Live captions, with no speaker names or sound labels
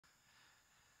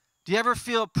Do you ever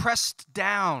feel pressed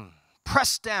down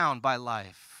by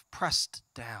life, pressed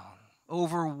down,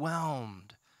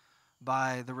 overwhelmed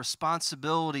by the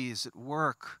responsibilities at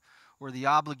work or the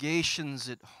obligations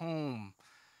at home?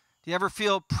 Do you ever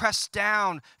feel pressed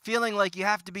down, feeling like you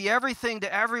have to be everything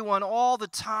to everyone all the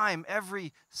time,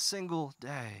 every single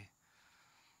day?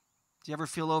 Do you ever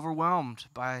feel overwhelmed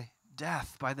by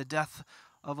death, by the death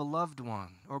of a loved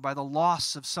one, or by the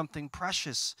loss of something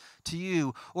precious to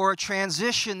you, or a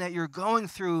transition that you're going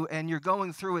through and you're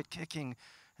going through it kicking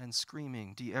and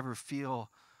screaming? Do you ever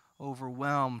feel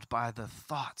overwhelmed by the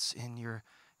thoughts in your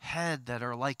head that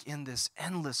are like in this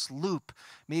endless loop?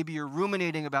 Maybe you're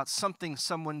ruminating about something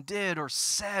someone did or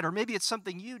said, or maybe it's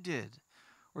something you did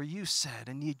or you said,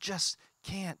 and you just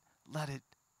can't let it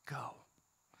go.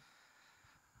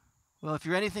 Well, if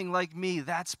you're anything like me,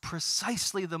 that's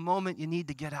precisely the moment you need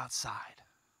to get outside,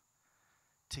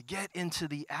 to get into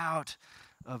the out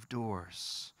of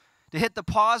doors, to hit the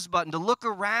pause button, to look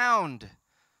around,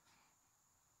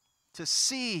 to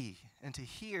see and to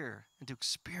hear and to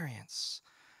experience,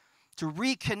 to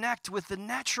reconnect with the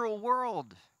natural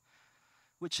world,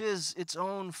 which is its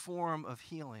own form of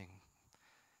healing,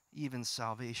 even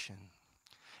salvation.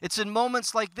 It's in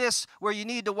moments like this where you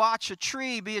need to watch a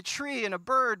tree be a tree, and a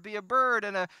bird be a bird,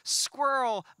 and a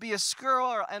squirrel be a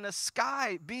squirrel, and a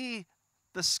sky be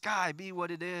the sky, be what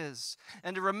it is.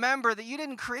 And to remember that you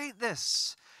didn't create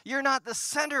this. You're not the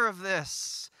center of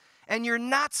this. And you're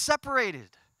not separated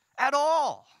at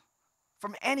all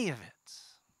from any of it.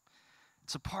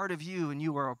 It's a part of you, and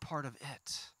you are a part of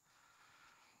it.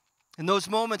 In those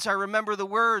moments, I remember the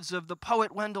words of the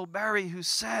poet Wendell Berry, who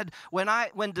said,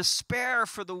 when despair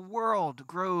for the world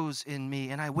grows in me,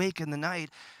 and I wake in the night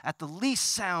at the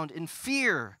least sound in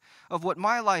fear of what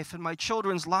my life and my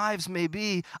children's lives may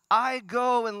be, I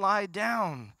go and lie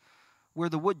down where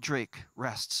the wood drake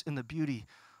rests in the beauty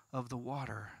of the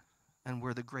water and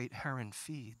where the great heron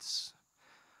feeds.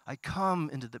 I come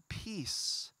into the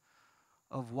peace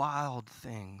of wild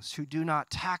things who do not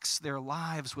tax their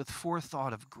lives with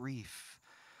forethought of grief.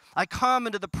 I come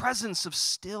into the presence of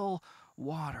still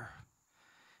water,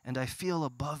 and I feel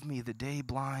above me the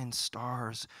day-blind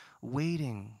stars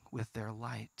waiting with their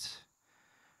light.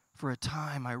 For a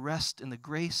time I rest in the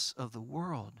grace of the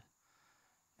world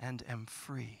and am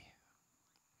free.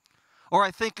 Or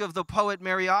I think of the poet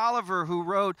Mary Oliver, who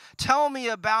wrote, "Tell me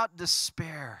about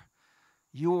despair,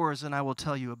 yours, and I will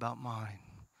tell you about mine."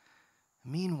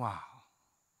 Meanwhile,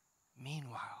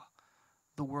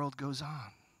 the world goes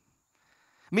on.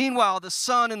 Meanwhile, the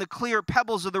sun and the clear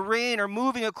pebbles of the rain are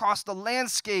moving across the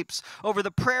landscapes, over the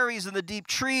prairies and the deep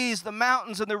trees, the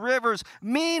mountains and the rivers.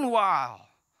 Meanwhile,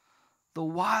 the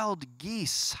wild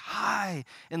geese high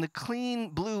in the clean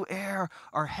blue air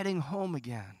are heading home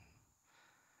again.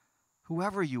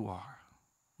 Whoever you are,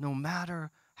 no matter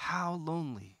how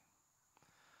lonely,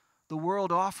 the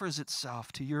world offers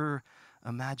itself to your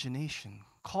imagination,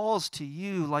 calls to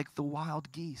you like the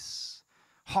wild geese,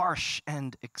 harsh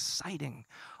and exciting,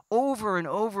 over and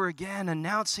over again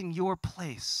announcing your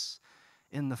place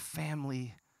in the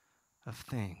family of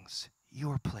things,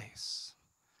 your place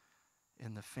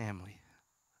in the family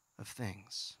of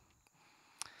things.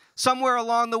 Somewhere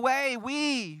along the way,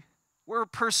 we were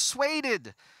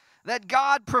persuaded that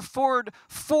God preferred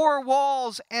four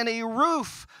walls and a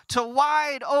roof to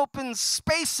wide open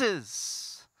spaces.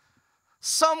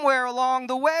 Somewhere along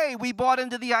the way, we bought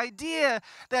into the idea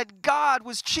that God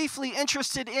was chiefly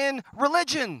interested in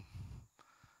religion.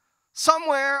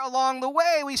 Somewhere along the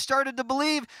way, we started to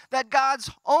believe that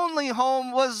God's only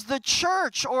home was the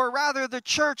church, or rather the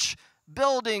church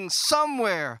building.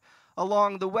 Somewhere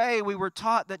along the way, we were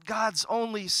taught that God's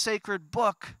only sacred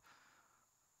book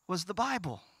was the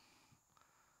Bible.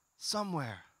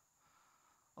 Somewhere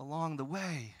along the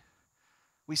way,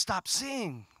 we stopped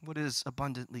seeing what is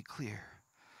abundantly clear.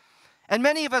 And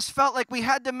many of us felt like we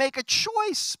had to make a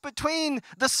choice between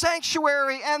the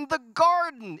sanctuary and the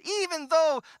garden. Even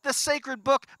though the sacred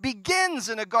book begins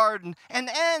in a garden and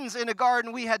ends in a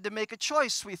garden, we had to make a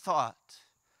choice, we thought.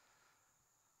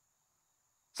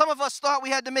 Some of us thought we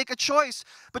had to make a choice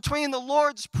between the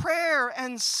Lord's Prayer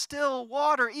and still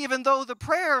water, even though the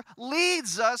prayer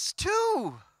leads us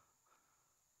to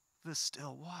the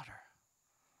still water.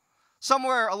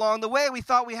 Somewhere along the way, we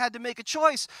thought we had to make a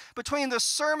choice between the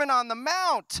Sermon on the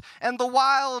Mount and the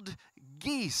wild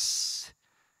geese,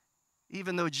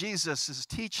 even though Jesus'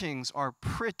 teachings are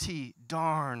pretty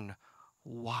darn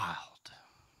wild.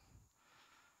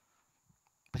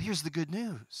 But here's the good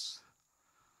news.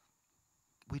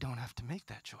 We don't have to make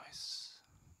that choice.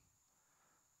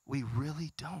 We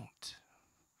really don't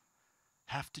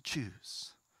have to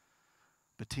choose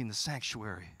between the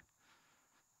sanctuary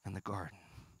and the garden.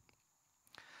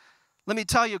 Let me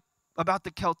tell you about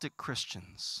the Celtic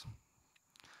Christians.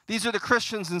 These are the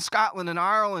Christians in Scotland and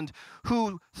Ireland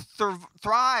who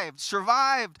thrived,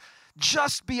 survived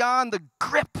just beyond the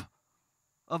grip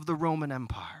of the Roman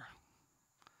Empire,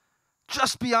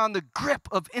 just beyond the grip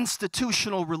of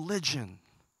institutional religion.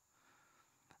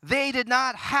 They did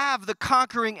not have the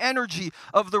conquering energy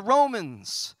of the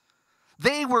Romans.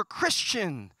 They were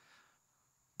Christian,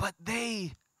 but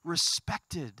they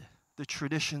respected the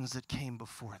traditions that came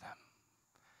before them.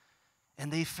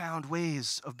 And they found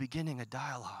ways of beginning a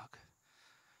dialogue,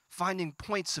 finding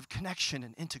points of connection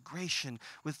and integration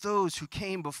with those who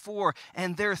came before,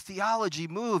 and their theology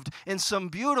moved in some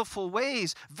beautiful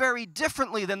ways, very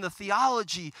differently than the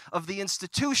theology of the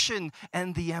institution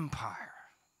and the empire.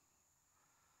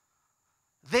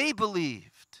 They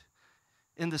believed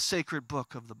in the sacred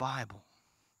book of the Bible,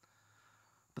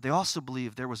 but they also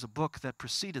believed there was a book that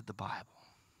preceded the Bible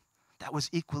that was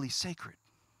equally sacred.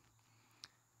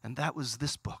 And that was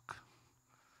this book,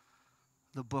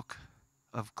 the book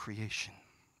of creation.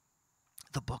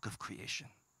 The book of creation.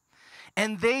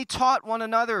 And they taught one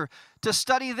another to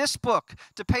study this book,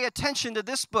 to pay attention to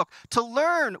this book, to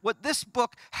learn what this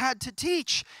book had to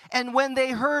teach. And when they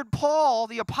heard Paul,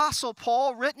 the Apostle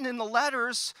Paul, written in the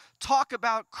letters, talk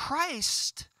about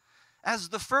Christ as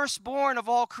the firstborn of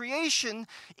all creation,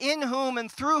 in whom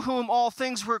and through whom all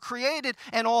things were created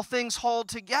and all things hold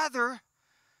together,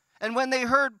 and when they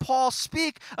heard Paul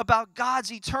speak about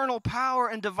God's eternal power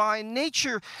and divine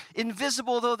nature,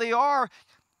 invisible though they are,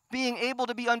 being able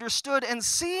to be understood and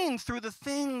seen through the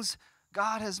things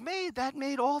God has made, that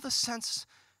made all the sense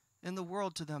in the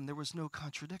world to them. There was no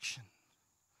contradiction.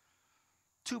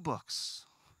 2 books.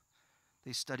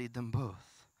 They studied them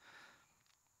both.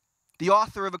 The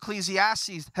author of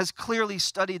Ecclesiastes has clearly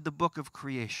studied the book of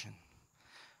creation.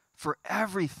 For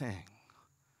everything,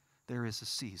 there is a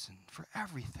season. For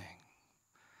everything.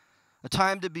 A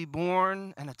time to be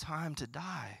born and a time to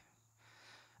die.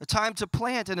 A time to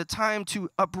plant and a time to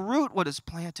uproot what is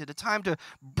planted. A time to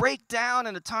break down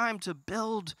and a time to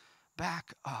build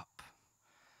back up.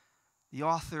 The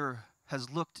author has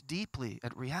looked deeply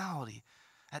at reality,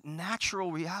 at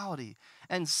natural reality,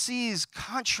 and sees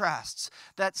contrasts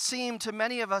that seem to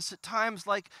many of us at times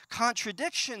like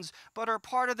contradictions, but are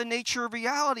part of the nature of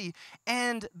reality.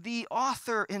 And the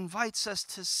author invites us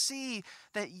to see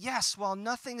that, yes, while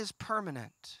nothing is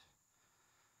permanent,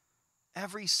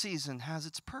 every season has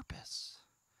its purpose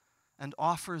and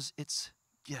offers its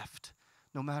gift,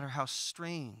 no matter how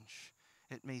strange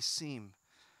it may seem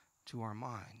to our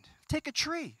mind. Take a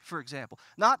tree, for example.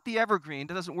 Not the evergreen,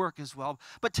 that doesn't work as well,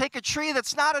 but take a tree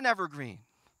that's not an evergreen.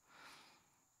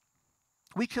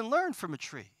 We can learn from a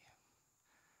tree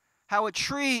how a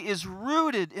tree is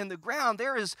rooted in the ground.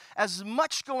 There is as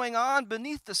much going on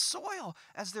beneath the soil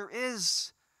as there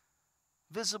is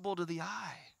visible to the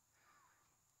eye.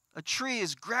 A tree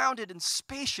is grounded and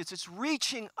spacious. It's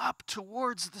reaching up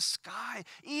towards the sky,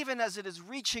 even as it is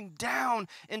reaching down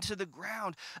into the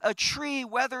ground. A tree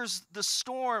weathers the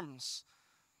storms.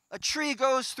 A tree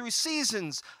goes through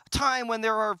seasons, a time when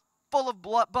there are full of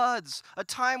buds, a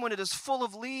time when it is full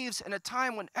of leaves, and a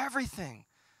time when everything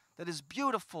that is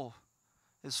beautiful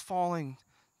is falling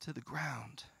to the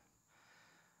ground.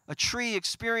 A tree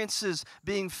experiences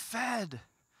being fed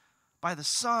by the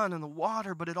sun and the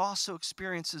water, but it also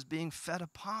experiences being fed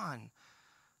upon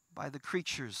by the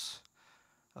creatures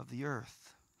of the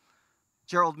earth.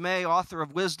 Gerald May, author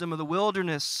of Wisdom of the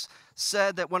Wilderness,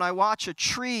 said that when I watch a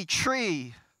tree,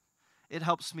 it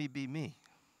helps me be me.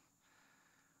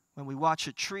 When we watch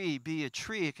a tree be a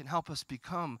tree, it can help us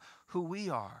become who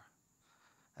we are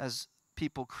as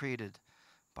people created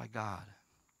by God.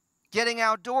 Getting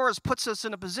outdoors puts us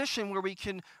in a position where we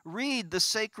can read the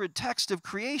sacred text of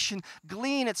creation,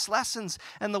 glean its lessons,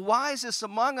 and the wisest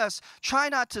among us try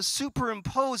not to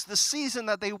superimpose the season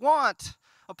that they want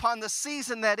upon the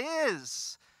season that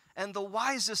is. And the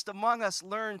wisest among us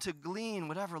learn to glean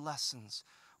whatever lessons,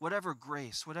 whatever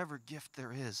grace, whatever gift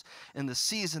there is in the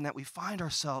season that we find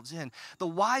ourselves in. The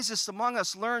wisest among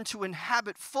us learn to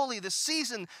inhabit fully the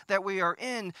season that we are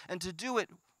in and to do it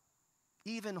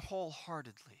even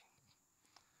wholeheartedly,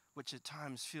 which at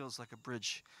times feels like a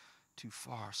bridge too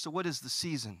far. So what is the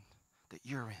season that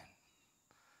you're in?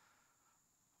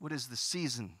 What is the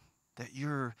season that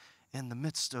you're in the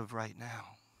midst of right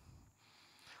now?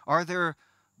 Are there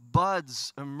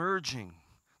buds emerging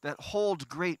that hold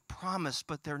great promise,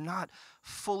 but they're not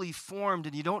fully formed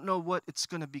and you don't know what it's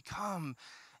going to become,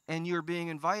 and you're being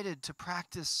invited to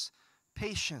practice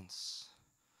patience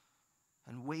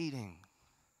and waiting?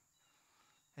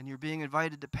 And you're being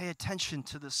invited to pay attention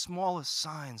to the smallest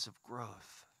signs of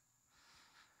growth.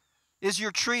 Is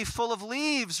your tree full of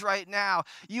leaves right now?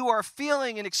 You are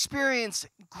feeling and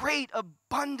experiencing great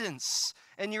abundance,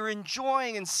 and you're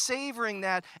enjoying and savoring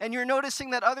that, and you're noticing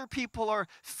that other people are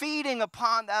feeding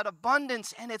upon that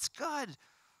abundance, and it's good.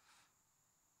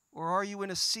 Or are you in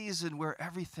a season where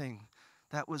everything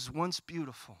that was once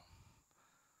beautiful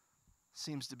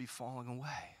seems to be falling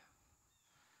away?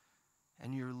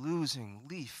 And you're losing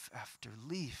leaf after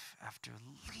leaf after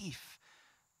leaf.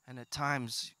 And at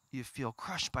times you feel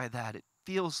crushed by that. It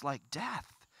feels like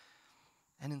death.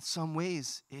 And in some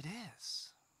ways it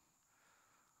is.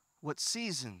 What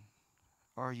season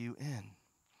are you in?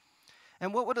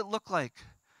 And what would it look like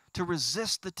to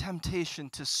resist the temptation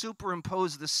to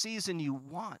superimpose the season you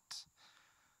want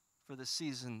for the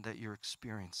season that you're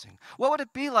experiencing? What would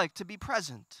it be like to be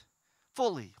present,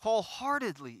 fully,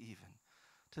 wholeheartedly even,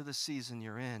 to the season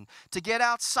you're in? To get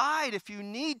outside if you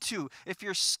need to, if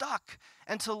you're stuck,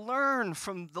 and to learn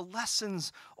from the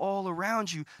lessons all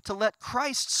around you, to let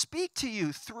Christ speak to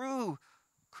you through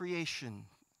creation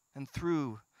and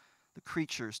through the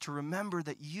creatures, to remember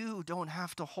that you don't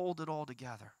have to hold it all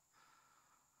together,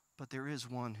 but there is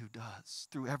one who does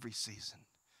through every season,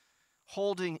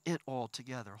 holding it all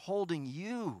together, holding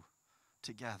you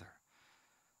together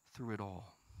through it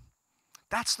all.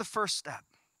 That's the first step.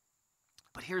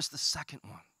 But here's the second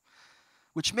one,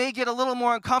 which may get a little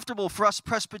more uncomfortable for us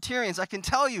Presbyterians. I can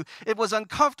tell you it was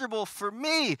uncomfortable for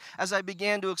me as I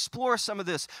began to explore some of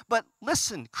this. But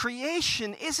listen,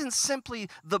 creation isn't simply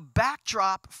the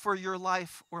backdrop for your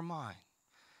life or mine.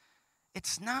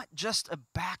 It's not just a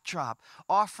backdrop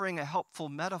offering a helpful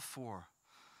metaphor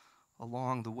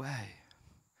along the way.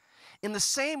 In the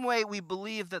same way, we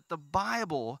believe that the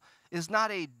Bible is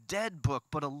not a dead book,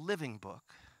 but a living book.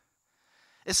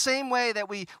 The same way that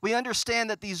we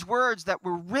understand that these words that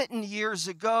were written years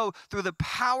ago through the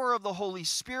power of the Holy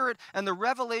Spirit and the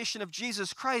revelation of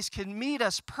Jesus Christ can meet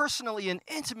us personally and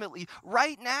intimately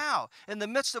right now in the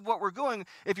midst of what we're going.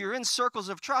 If you're in circles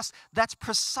of trust, that's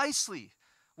precisely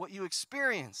what you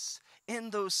experience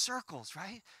in those circles,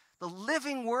 right? The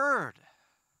living word.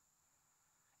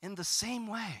 In the same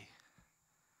way,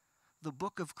 the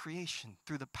book of creation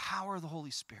through the power of the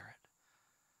Holy Spirit,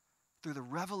 through the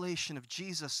revelation of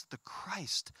Jesus, the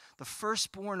Christ, the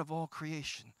firstborn of all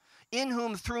creation, in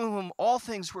whom, through whom all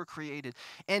things were created,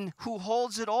 and who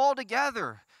holds it all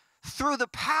together through the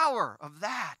power of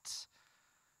that,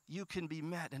 you can be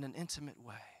met in an intimate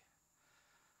way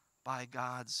by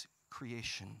God's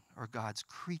creation or God's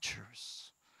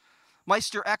creatures.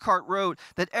 Meister Eckhart wrote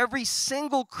that every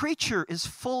single creature is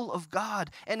full of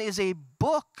God and is a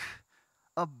book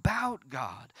about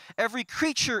God. Every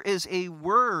creature is a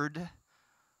word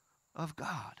of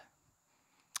God.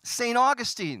 St.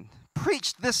 Augustine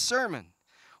preached this sermon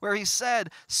where he said,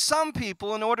 some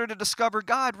people, in order to discover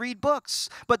God, read books,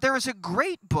 but there is a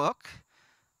great book,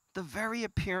 the very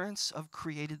appearance of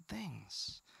created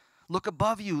things. Look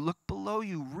above you, look below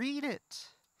you, read it.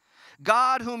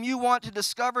 God, whom you want to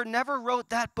discover, never wrote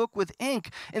that book with ink.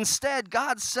 Instead,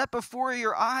 God set before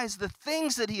your eyes the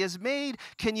things that he has made.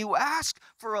 Can you ask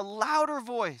for a louder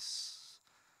voice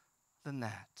than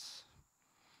that?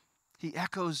 He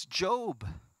echoes Job,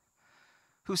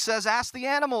 who says, ask the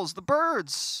animals, the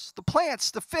birds, the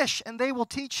plants, the fish, and they will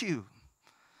teach you.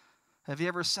 Have you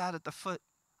ever sat at the foot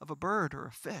of a bird or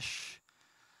a fish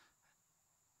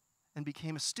and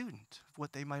became a student of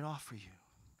what they might offer you?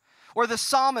 Or the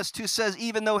psalmist who says,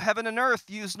 even though heaven and earth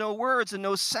use no words and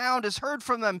no sound is heard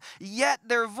from them, yet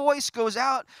their voice goes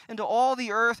out into all the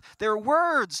earth, their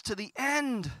words to the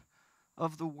end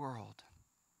of the world.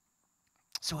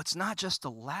 So it's not just a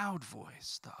loud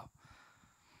voice, though.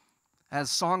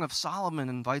 As Song of Solomon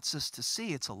invites us to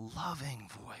see, it's a loving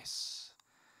voice.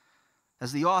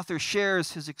 As the author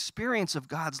shares his experience of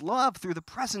God's love through the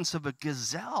presence of a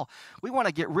gazelle, we want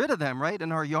to get rid of them, right?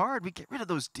 In our yard, we get rid of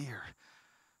those deer.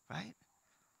 Right?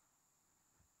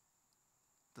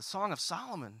 The Song of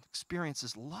Solomon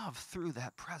experiences love through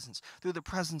that presence, through the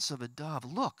presence of a dove.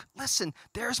 Look, listen,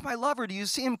 there's my lover. Do you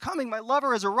see him coming? My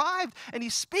lover has arrived, and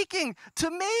he's speaking to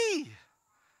me.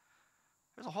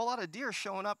 There's a whole lot of deer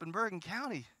showing up in Bergen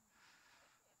County.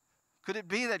 Could it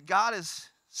be that God is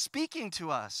speaking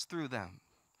to us through them?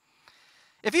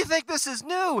 If you think this is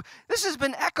new, this has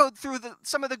been echoed through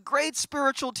some of the great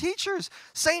spiritual teachers.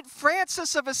 St.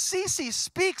 Francis of Assisi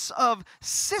speaks of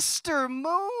sister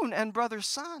moon and brother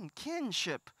sun,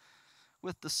 kinship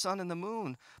with the sun and the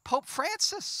moon. Pope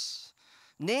Francis,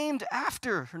 named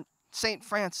after St.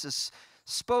 Francis,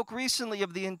 spoke recently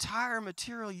of the entire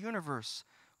material universe,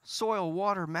 soil,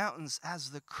 water, mountains, as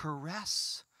the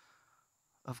caress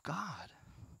of God.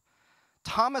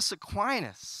 Thomas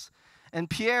Aquinas and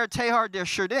Pierre Teilhard de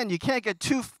Chardin, you can't get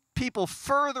two people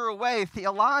further away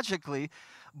theologically,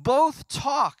 both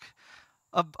talk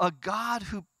of a God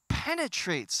who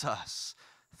penetrates us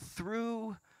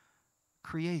through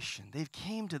creation. They've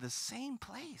came to the same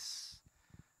place.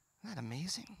 Isn't that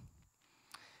amazing?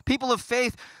 People of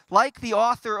faith, like the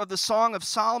author of the Song of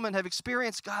Solomon, have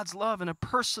experienced God's love in a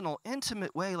personal,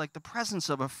 intimate way, like the presence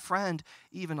of a friend,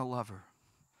 even a lover.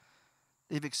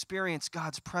 They've experienced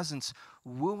God's presence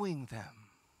wooing them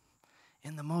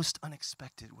in the most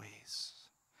unexpected ways.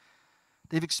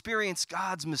 They've experienced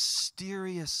God's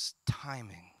mysterious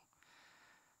timing,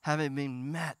 having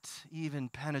been met, even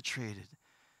penetrated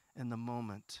in the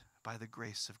moment by the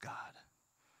grace of God.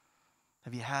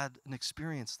 Have you had an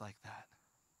experience like that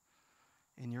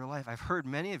in your life? I've heard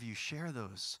many of you share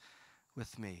those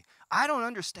with me. I don't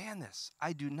understand this.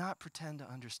 I do not pretend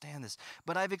to understand this,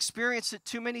 but I've experienced it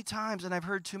too many times and I've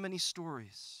heard too many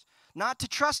stories not to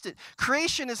trust it.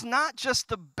 Creation is not just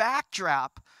the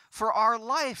backdrop for our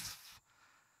life.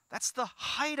 That's the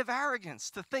height of arrogance,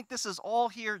 to think this is all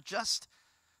here just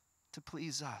to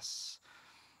please us.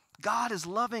 God is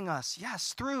loving us,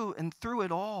 yes, through and through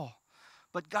it all.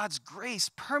 But God's grace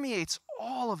permeates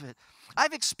all of it.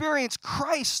 I've experienced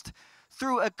Christ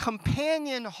through a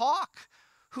companion hawk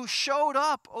who showed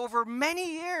up over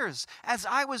many years as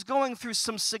I was going through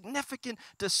some significant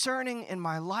discerning in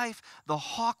my life. The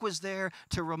hawk was there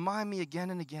to remind me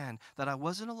again and again that I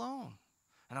wasn't alone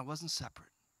and I wasn't separate.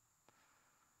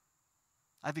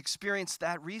 I've experienced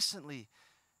that recently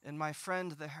in my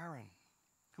friend the heron,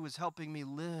 who is helping me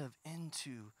live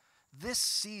into this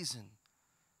season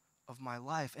of my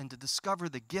life and to discover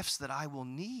the gifts that I will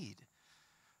need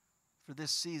for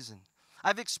this season.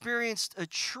 I've experienced a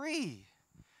tree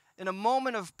in a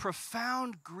moment of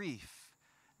profound grief,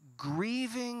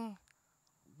 grieving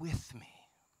with me.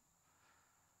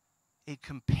 A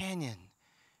companion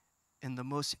in the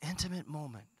most intimate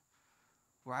moment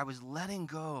where I was letting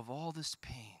go of all this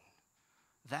pain.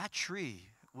 That tree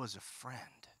was a friend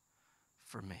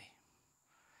for me.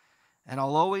 And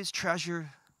I'll always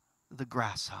treasure the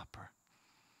grasshopper.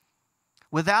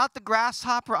 Without the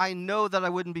grasshopper, I know that I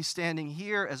wouldn't be standing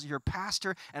here as your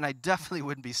pastor, and I definitely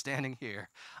wouldn't be standing here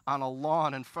on a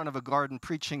lawn in front of a garden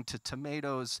preaching to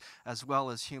tomatoes as well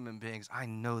as human beings. I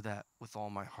know that with all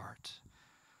my heart.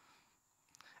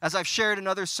 As I've shared in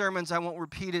other sermons, I won't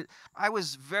repeat it, I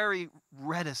was very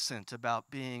reticent about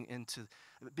being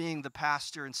the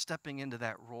pastor and stepping into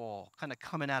that role, kind of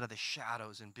coming out of the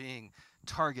shadows and being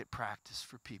target practice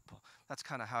for people. That's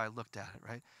kind of how I looked at it,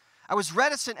 right? I was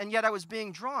reticent, and yet I was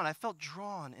being drawn. I felt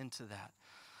drawn into that.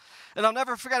 And I'll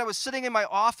never forget, I was sitting in my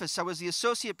office. I was the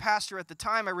associate pastor at the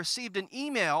time. I received an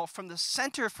email from the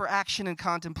Center for Action and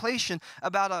Contemplation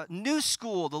about a new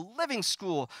school, the Living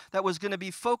School, that was going to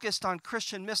be focused on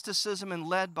Christian mysticism and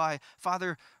led by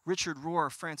Father Richard Rohr,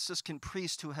 a Franciscan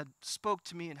priest who had spoke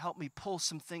to me and helped me pull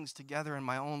some things together in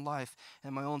my own life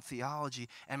and my own theology.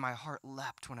 And my heart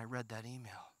leapt when I read that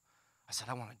email. I said,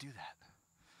 I want to do that.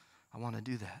 I want to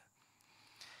do that.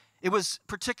 It was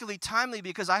particularly timely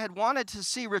because I had wanted to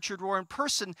see Richard Rohr in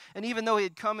person, and even though he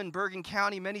had come in Bergen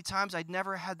County many times, I'd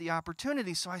never had the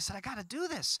opportunity. So I said, I got to do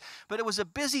this. But it was a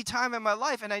busy time in my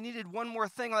life, and I needed one more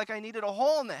thing, like I needed a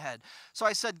hole in the head. So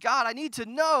I said, God, I need to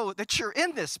know that you're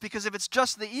in this, because if it's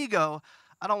just the ego,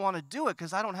 I don't want to do it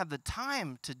because I don't have the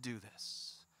time to do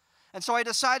this. And so I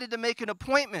decided to make an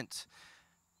appointment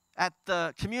at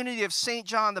the community of St.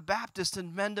 John the Baptist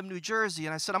in Mendham, New Jersey.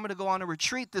 And I said, I'm going to go on a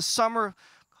retreat this summer.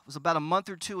 It was about a month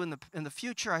or two in the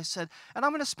future. I said, and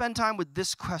I'm going to spend time with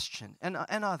this question and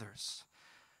others.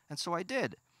 And so I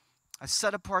did. I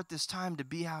set apart this time to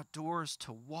be outdoors,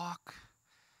 to walk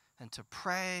and to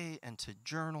pray and to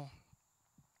journal.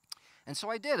 And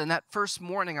so I did. And that first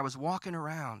morning I was walking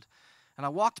around, and I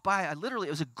walked by, it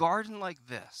was a garden like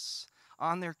this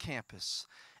on their campus.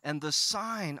 And the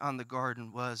sign on the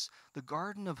garden was the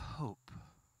Garden of Hope.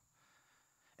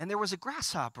 And there was a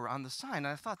grasshopper on the sign, and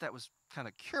I thought that was kind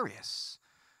of curious.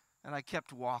 And I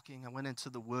kept walking. I went into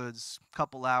the woods. A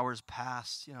couple hours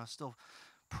passed, still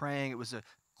praying. It was a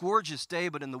gorgeous day,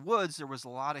 but in the woods there was a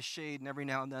lot of shade, and every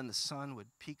now and then the sun would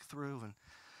peek through. And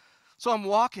so I'm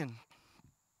walking,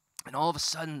 and all of a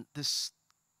sudden this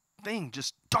thing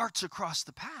just darts across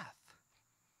the path.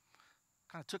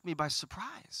 Kind of took me by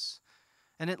surprise.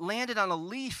 And it landed on a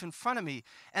leaf in front of me.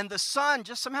 And the sun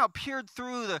just somehow peered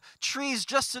through the trees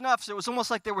just enough, so it was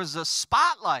almost like there was a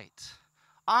spotlight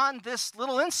on this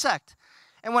little insect.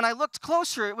 And when I looked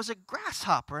closer, it was a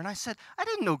grasshopper. And I said, I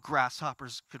didn't know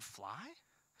grasshoppers could fly.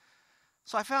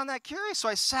 So I found that curious. So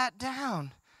I sat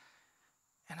down,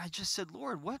 and I just said,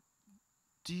 Lord, what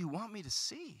do you want me to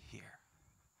see here?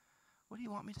 What do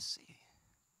you want me to see?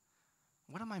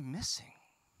 What am I missing?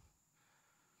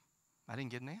 I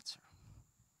didn't get an answer.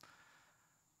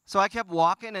 So I kept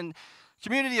walking, and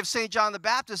Community of St. John the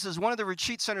Baptist is one of the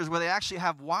retreat centers where they actually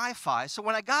have Wi-Fi. So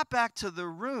when I got back to the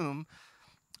room,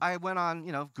 I went on,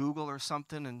 Google or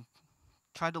something and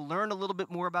tried to learn a little bit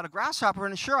more about a grasshopper,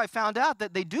 and sure, I found out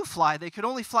that they do fly. They could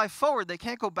only fly forward. They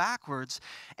can't go backwards.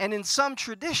 And in some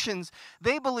traditions,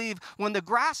 they believe when the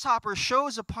grasshopper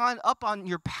shows up on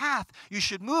your path, you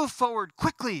should move forward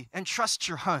quickly and trust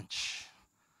your hunch.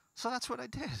 So that's what I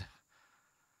did.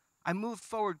 I moved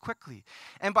forward quickly.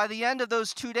 And by the end of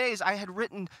those 2 days, I had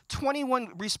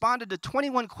responded to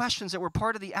 21 questions that were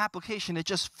part of the application. It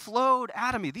just flowed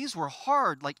out of me. These were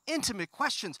hard, intimate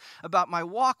questions about my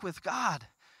walk with God.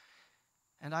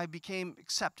 And I became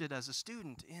accepted as a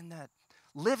student in that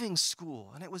living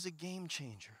school, and it was a game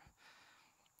changer.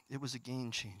 It was a game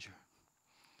changer.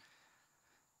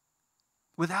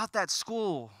 Without that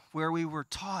school where we were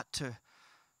taught to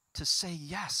say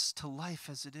yes to life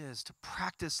as it is, to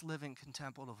practice living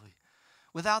contemplatively.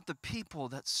 Without the people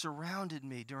that surrounded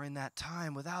me during that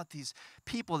time, without these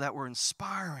people that were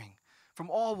inspiring from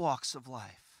all walks of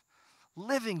life,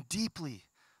 living deeply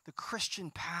the Christian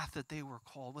path that they were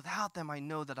called, without them, I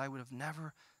know that I would have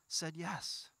never said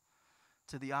yes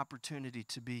to the opportunity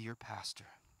to be your pastor.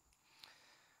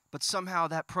 But somehow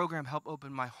that program helped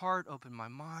open my heart, open my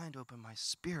mind, open my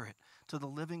spirit to the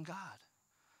living God.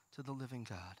 To the living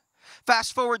God.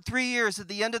 Fast forward 3 years, at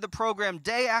the end of the program,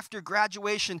 day after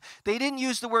graduation, they didn't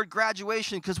use the word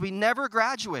graduation because we never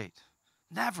graduate.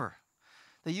 Never.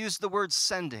 They used the word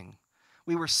sending.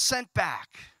 We were sent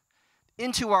back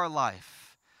into our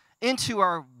life, into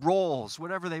our roles,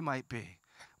 whatever they might be.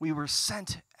 We were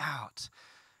sent out.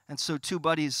 And so 2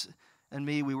 buddies and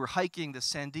me, we were hiking the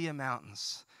Sandia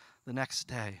Mountains the next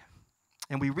day.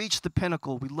 And we reached the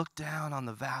pinnacle. We looked down on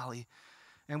the valley,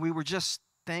 and we were just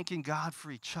thanking God for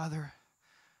each other,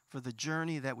 for the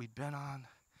journey that we'd been on.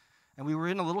 And we were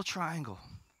in a little triangle.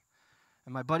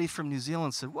 And my buddy from New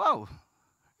Zealand said, "Whoa,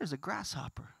 there's a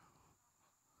grasshopper."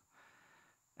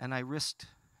 And I risked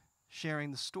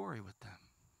sharing the story with them.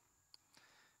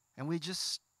 And we just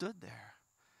stood there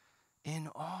in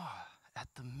awe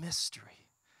at the mystery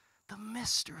of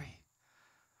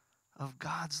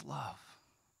God's love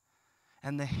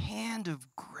and the hand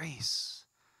of grace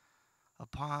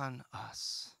upon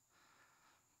us.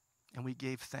 And we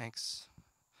gave thanks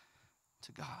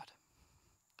to God,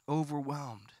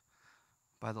 overwhelmed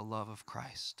by the love of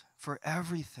Christ. For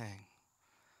everything,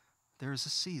 there is a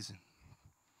season,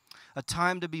 a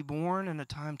time to be born and a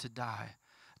time to die,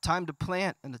 a time to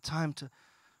plant and a time to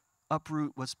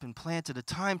uproot what's been planted, a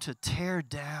time to tear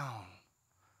down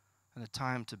and a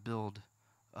time to build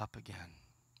up again.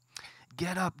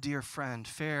 Get up, dear friend,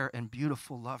 fair and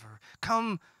beautiful lover.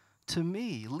 Come to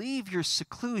me. Leave your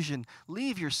seclusion,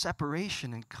 leave your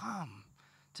separation, and come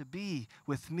to be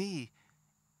with me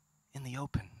in the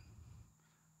open.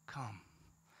 Come.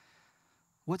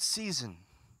 What season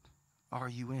are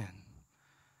you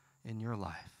in your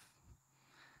life?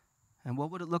 And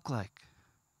what would it look like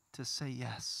to say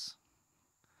yes?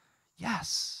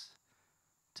 Yes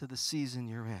to the season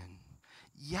you're in.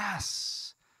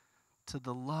 Yes to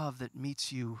the love that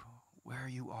meets you where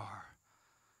you are.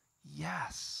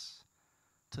 Yes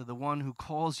to the one who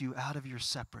calls you out of your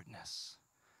separateness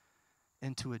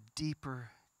into a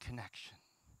deeper connection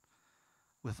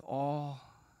with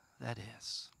all that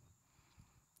is.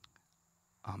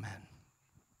 Amen.